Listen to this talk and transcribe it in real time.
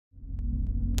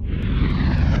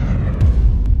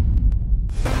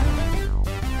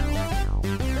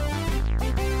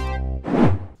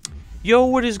Yo,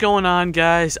 what is going on,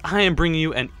 guys? I am bringing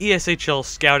you an ESHL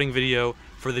scouting video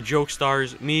for the Joke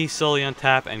Stars. Me, Sully on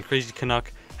tap, and Crazy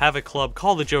Canuck have a club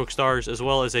called the Joke Stars, as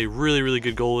well as a really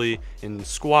good goalie in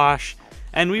squash.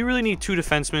 And we really need two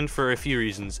defensemen for a few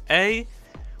reasons. A,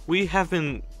 we have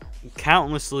been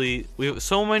we have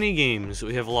so many games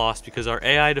we have lost because our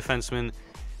AI defensemen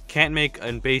can't make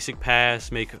a basic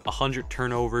pass, make 100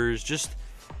 turnovers.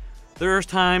 There are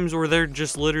times where they're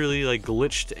just literally like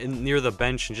glitched near the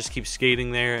bench and just keep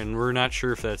skating there, and we're not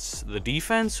sure if that's the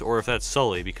defense or if that's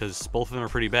Sully, because both of them are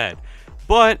pretty bad.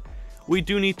 But we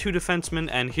do need two defensemen,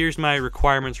 and here's my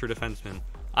requirements for defensemen.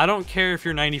 I don't care if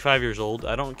you're 95 years old.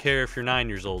 I don't care if you're 9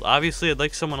 years old. Obviously, I'd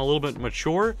like someone a little bit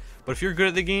mature, but if you're good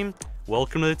at the game,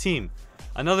 welcome to the team.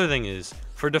 Another thing is,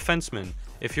 for defensemen,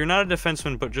 if you're not a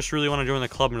defenseman but just really want to join the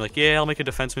club and you're like, yeah, I'll make a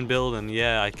defenseman build, and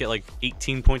yeah, I get like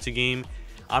 18 points a game,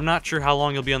 I'm not sure how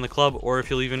long you'll be on the club or if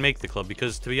you'll even make the club,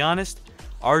 because to be honest,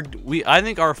 I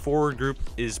think our forward group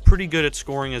is pretty good at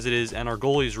scoring as it is, and our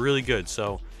goalie is really good.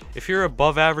 So if you're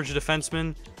above average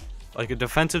defenseman, like a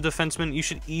defensive defenseman, you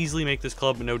should easily make this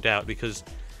club, no doubt, because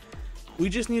we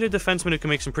just need a defenseman who can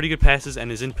make some pretty good passes and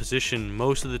is in position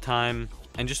most of the time,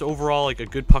 and just overall like a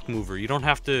good puck mover. You don't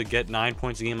have to get 9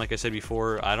 points a game, like I said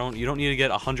before. You don't need to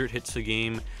get 100 hits a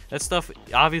game. That stuff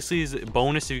obviously is a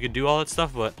bonus if you could do all that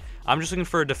stuff, but I'm just looking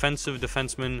for a defensive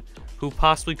defenseman who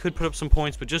possibly could put up some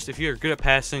points, but just if you're good at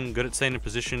passing, good at staying in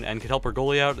position, and could help our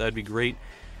goalie out, that'd be great.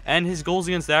 And his goals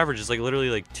against average is like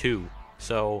literally like 2,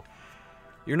 so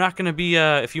you're not going to be,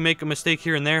 if you make a mistake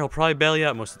here and there, he'll probably bail you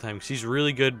out most of the time because he's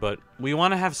really good. But we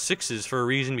want to have 6s for a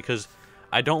reason, because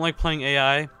I don't like playing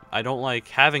AI, I don't like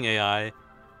having AI,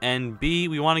 and B,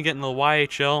 we want to get in the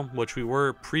YHL, which we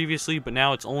were previously, but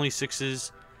now it's only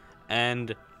 6s,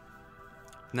 and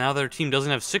now that our team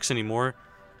doesn't have 6 anymore,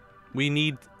 we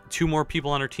need 2 more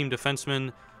people on our team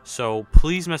defensemen. So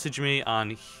please message me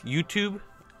on YouTube,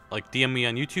 like DM me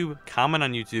on YouTube, comment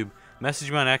on YouTube,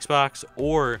 message me on Xbox,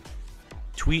 or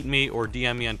tweet me or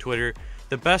DM me on Twitter.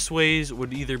 The best ways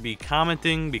would either be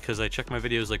commenting, because I check my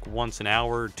videos like once an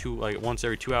hour, once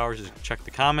every 2 hours to check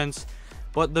the comments.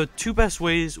 But the 2 best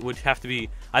ways would have to be,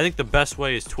 I think the best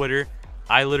way is Twitter.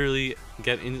 I literally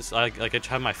get in, I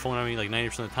have my phone on me like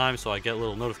 90% of the time, so I get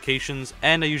little notifications,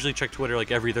 and I usually check Twitter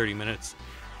like every 30 minutes.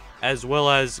 As well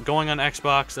as going on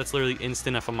Xbox, that's literally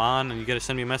instant. If I'm on and you got to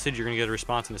send me a message, you're going to get a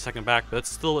response in a second back. But that's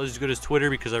still as good as Twitter,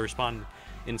 because I respond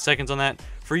in seconds on that.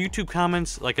 For YouTube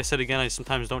comments, like I said again, I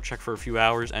sometimes don't check for a few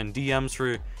hours, and DMs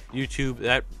for YouTube,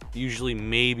 that usually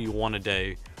maybe 1 a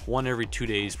day, 1 every 2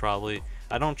 days probably.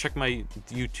 I don't check my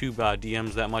YouTube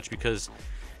DMs that much because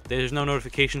there's no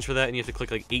notifications for that, and you have to click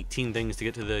like 18 things to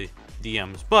get to the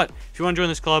DMs. But if you want to join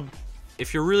this club,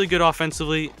 if you're really good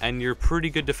offensively and you're pretty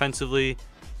good defensively,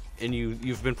 and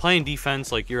you've been playing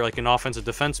defense, like you're like an offensive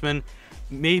defenseman,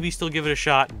 maybe still give it a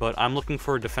shot. But I'm looking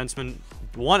for a defenseman,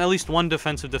 at least one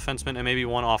defensive defenseman and maybe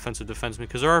one offensive defenseman,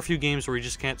 because there are a few games where you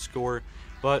just can't score.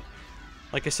 But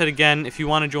like I said again, if you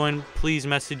want to join, please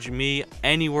message me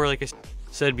anywhere, like I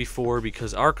said before,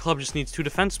 because our club just needs 2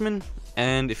 defensemen.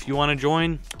 And if you want to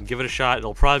join, give it a shot.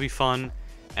 It'll probably be fun.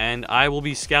 And I will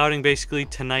be scouting basically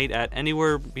tonight at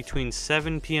anywhere between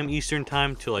 7 p.m. Eastern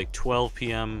time to like 12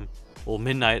 p.m. well,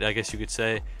 midnight, I guess you could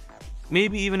say.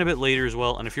 Maybe even a bit later as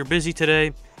well. And if you're busy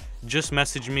today, just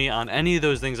message me on any of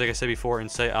those things like I said before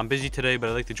and say, I'm busy today, but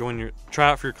I'd like to try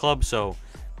out for your club. So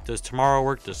does tomorrow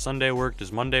work? Does Sunday work?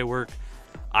 Does Monday work?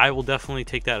 I will definitely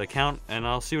take that account, and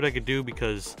I'll see what I could do,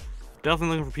 because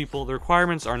definitely looking for people. The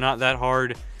requirements are not that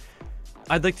hard.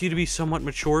 I'd like you to be somewhat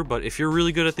mature, but if you're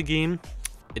really good at the game,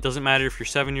 it doesn't matter if you're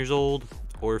 7 years old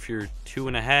or if you're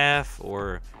 2.5,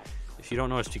 or if you don't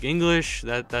know how to speak English.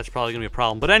 That's probably gonna be a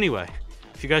problem. But anyway,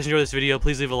 if you guys enjoy this video,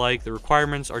 please leave a like. The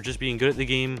requirements are just being good at the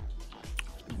game,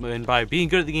 and by being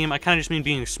good at the game, I kind of just mean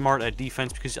being smart at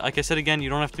defense, because like I said again, you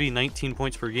don't have to be 19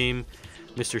 points per game,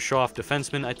 Mr. Show-off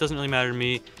defenseman. It doesn't really matter to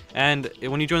me. And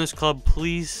when you join this club,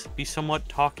 please be somewhat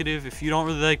talkative. If you don't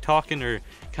really like talking or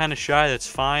kind of shy, that's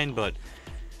fine, but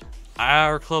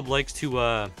our club likes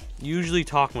to usually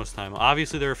talk most of the time.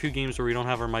 Obviously, there are a few games where we don't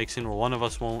have our mics in, or one of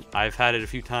us won't. I've had it a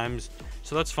few times,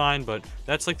 so that's fine, but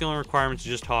that's like the only requirements, is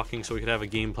just talking, so we could have a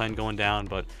game plan going down.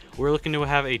 But we're looking to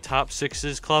have a top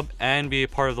 6s club and be a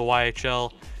part of the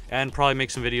YHL, and probably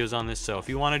make some videos on this. So if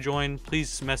you want to join,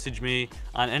 please message me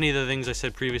on any of the things I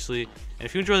said previously. And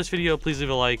if you enjoyed this video, please leave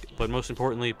a like, but most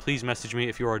importantly, please message me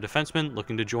if you are a defenseman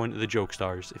looking to join the Joke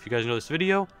Stars. If you guys enjoyed this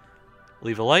video,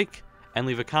 leave a like and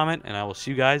leave a comment, and I will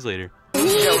see you guys later.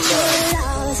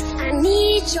 I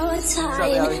need your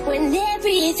time. When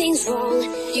everything's wrong,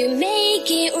 you make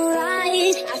it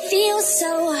right. I feel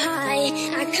so high,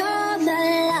 I come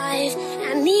alive.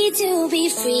 I need to be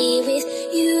free with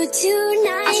you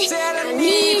tonight.